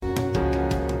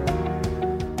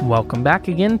Welcome back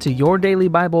again to Your Daily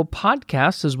Bible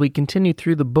Podcast as we continue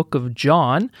through the book of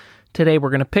John. Today we're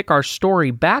going to pick our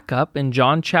story back up in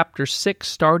John chapter 6,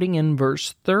 starting in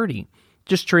verse 30.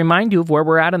 Just to remind you of where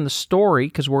we're at in the story,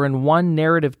 because we're in one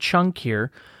narrative chunk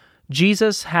here,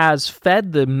 Jesus has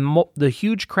fed the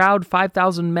huge crowd,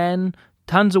 5,000 men,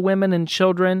 tons of women and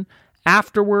children.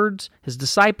 Afterwards, his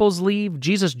disciples leave.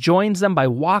 Jesus joins them by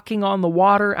walking on the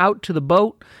water out to the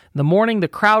boat. In the morning, the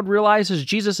crowd realizes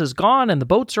Jesus is gone and the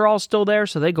boats are all still there,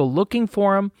 so they go looking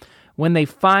for him. When they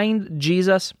find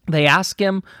Jesus, they ask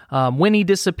him when he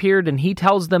disappeared, and he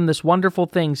tells them this wonderful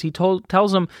things. He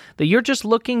tells them that you're just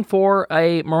looking for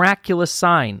a miraculous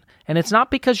sign, and it's not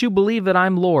because you believe that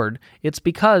I'm Lord. It's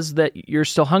because that you're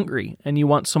still hungry and you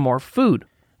want some more food.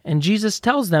 And Jesus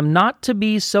tells them not to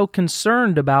be so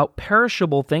concerned about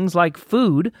perishable things like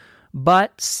food,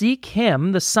 but seek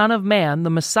him, the Son of Man, the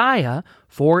Messiah,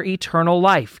 for eternal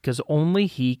life, because only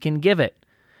he can give it.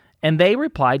 And they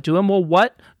replied to him, well,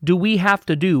 what do we have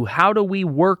to do? How do we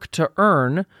work to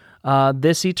earn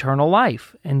this eternal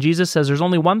life? And Jesus says there's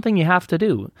only one thing you have to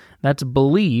do. That's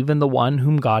believe in the one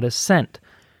whom God has sent.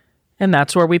 And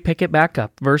that's where we pick it back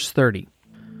up, verse 30.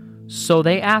 So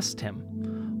they asked him,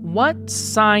 what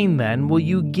sign then will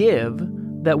you give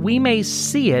that we may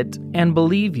see it and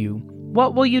believe you?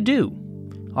 What will you do?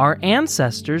 Our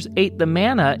ancestors ate the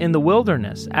manna in the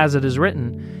wilderness, as it is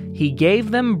written, he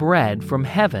gave them bread from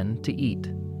heaven to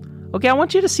eat. Okay, I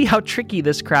want you to see how tricky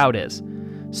this crowd is.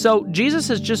 So Jesus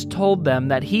has just told them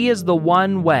that he is the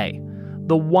one way.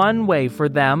 The one way for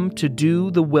them to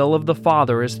do the will of the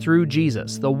Father is through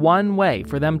Jesus. The one way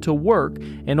for them to work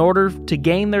in order to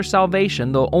gain their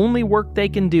salvation, the only work they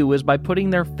can do is by putting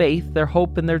their faith, their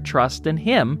hope, and their trust in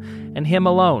him and him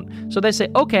alone. So they say,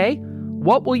 okay,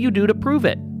 what will you do to prove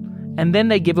it? And then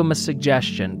they give him a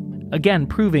suggestion, again,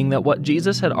 proving that what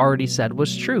Jesus had already said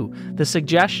was true. The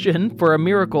suggestion for a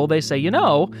miracle, they say,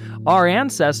 our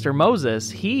ancestor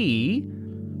Moses, he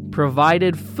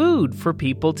provided food for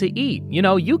people to eat.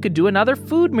 You could do another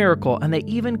food miracle. And they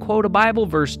even quote a Bible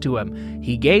verse to him.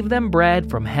 He gave them bread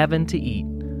from heaven to eat.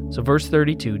 So verse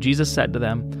 32, Jesus said to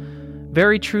them,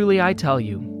 very truly I tell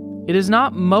you, it is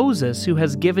not Moses who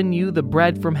has given you the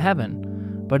bread from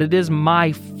heaven, but it is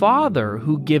my Father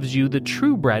who gives you the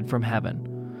true bread from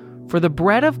heaven. For the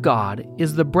bread of God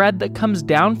is the bread that comes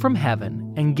down from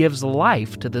heaven and gives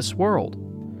life to this world.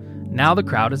 Now the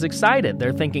crowd is excited.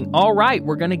 They're thinking, all right,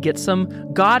 we're going to get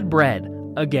some God bread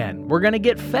again. We're going to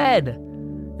get fed.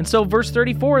 And so verse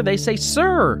 34, they say,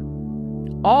 Sir,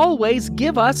 always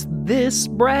give us this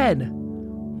bread.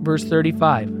 Verse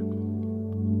 35,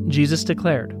 Jesus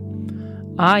declared,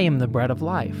 I am the bread of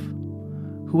life.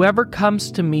 Whoever comes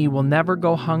to me will never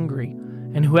go hungry,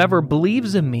 and whoever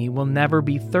believes in me will never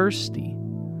be thirsty.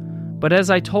 But as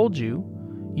I told you,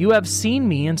 you have seen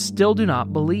me and still do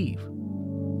not believe.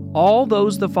 All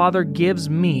those the Father gives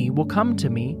me will come to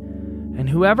me, and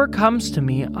whoever comes to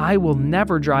me I will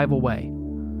never drive away.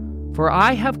 For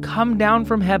I have come down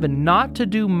from heaven not to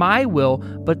do my will,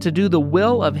 but to do the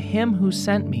will of him who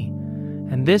sent me.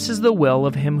 And this is the will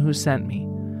of him who sent me,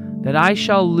 that I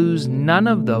shall lose none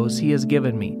of those he has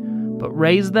given me, but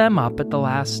raise them up at the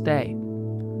last day.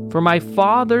 For my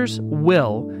Father's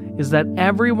will is that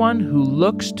everyone who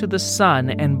looks to the Son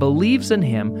and believes in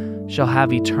him shall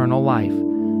have eternal life,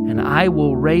 and I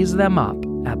will raise them up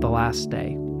at the last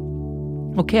day.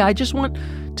 Okay, I just want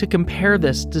to compare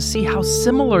this to see how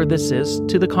similar this is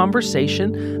to the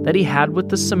conversation that he had with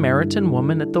the Samaritan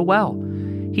woman at the well.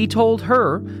 He told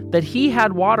her that he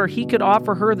had water he could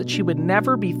offer her that she would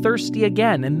never be thirsty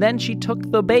again, and then she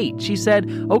took the bait. She said,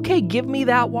 okay, give me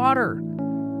that water.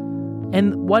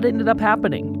 And what ended up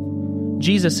happening?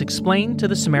 Jesus explained to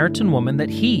the Samaritan woman that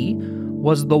he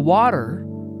was the water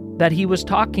that he was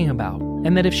talking about,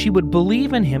 and that if she would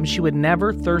believe in him, she would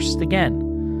never thirst again.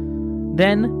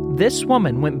 Then this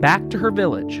woman went back to her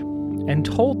village and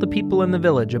told the people in the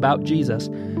village about Jesus.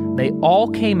 They all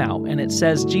came out, and it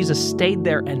says Jesus stayed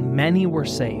there and many were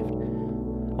saved.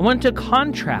 I want to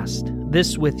contrast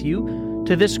this with you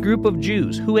to this group of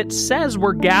Jews who it says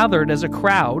were gathered as a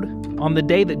crowd on the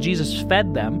day that Jesus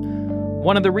fed them.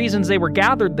 One of the reasons they were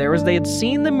gathered there is they had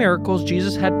seen the miracles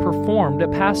Jesus had performed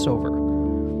at Passover.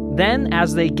 Then,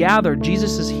 as they gathered,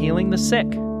 Jesus is healing the sick.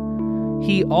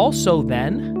 He also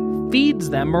then feeds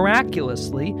them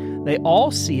miraculously. They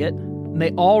all see it, and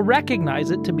they all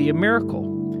recognize it to be a miracle.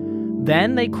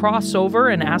 Then they cross over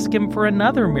and ask him for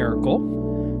another miracle.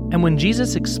 And when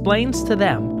Jesus explains to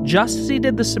them, just as he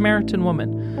did the Samaritan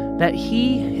woman, that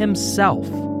he himself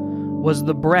was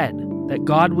the bread that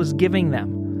God was giving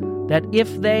them, that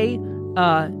if they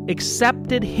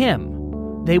accepted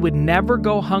him, they would never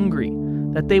go hungry,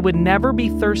 that they would never be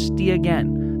thirsty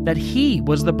again, that He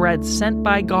was the bread sent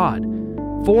by God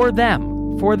for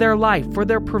them, for their life, for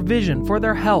their provision, for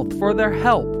their health, for their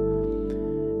help.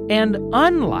 And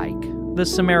unlike the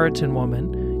Samaritan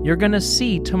woman, you're going to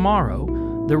see tomorrow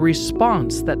the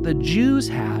response that the Jews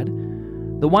had,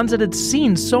 the ones that had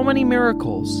seen so many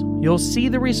miracles. You'll see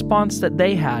the response that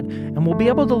they had, and we'll be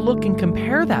able to look and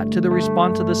compare that to the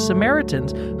response of the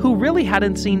Samaritans, who really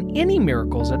hadn't seen any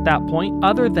miracles at that point,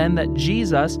 other than that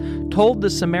Jesus told the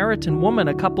Samaritan woman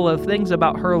a couple of things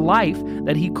about her life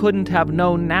that he couldn't have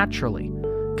known naturally.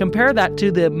 Compare that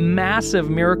to the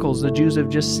massive miracles the Jews have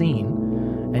just seen,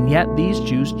 and yet these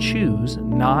Jews choose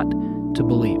not to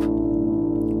believe.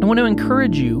 I want to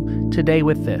encourage you today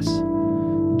with this.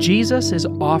 Jesus is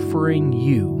offering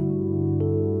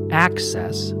you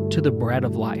access to the bread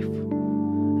of life.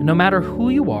 And no matter who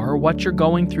you are or what you're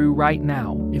going through right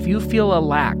now, if you feel a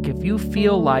lack, if you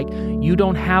feel like you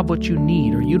don't have what you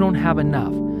need or you don't have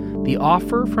enough, the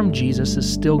offer from Jesus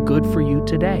is still good for you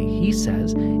today. He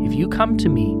says, if you come to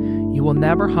me, you will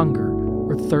never hunger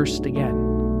or thirst again.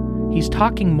 He's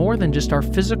talking more than just our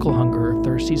physical hunger or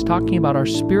thirst. He's talking about our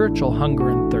spiritual hunger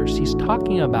and thirst. He's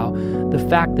talking about the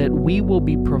fact that we will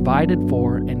be provided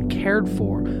for and cared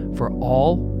for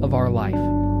all of our life.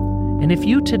 And if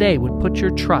you today would put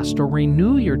your trust or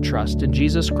renew your trust in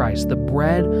Jesus Christ, the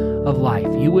bread of life,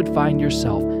 you would find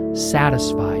yourself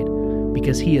satisfied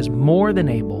because He is more than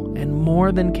able and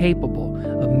more than capable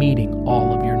of meeting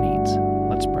all of your needs.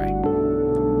 Let's pray.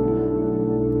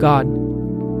 God,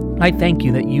 I thank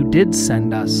you that you did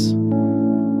send us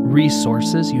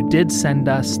resources. You did send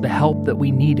us the help that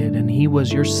we needed, and He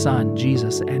was your Son,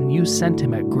 Jesus, and you sent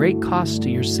Him at great cost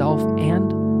to yourself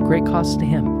and great cost to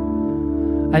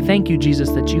Him. I thank you,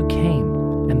 Jesus, that you came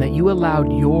and that you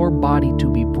allowed your body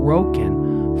to be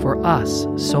broken for us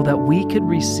so that we could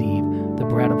receive the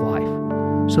bread of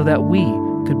life, so that we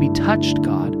could be touched,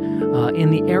 God, in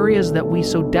the areas that we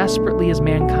so desperately as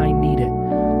mankind need it.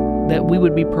 That we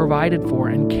would be provided for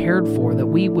and cared for, that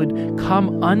we would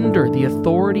come under the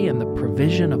authority and the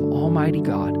provision of Almighty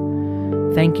God.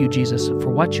 Thank you, Jesus, for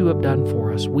what you have done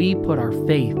for us. We put our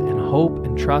faith and hope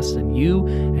and trust in you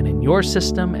and in your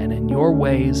system and in your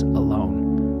ways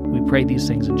alone. We pray these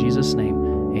things in Jesus'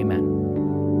 name. Amen.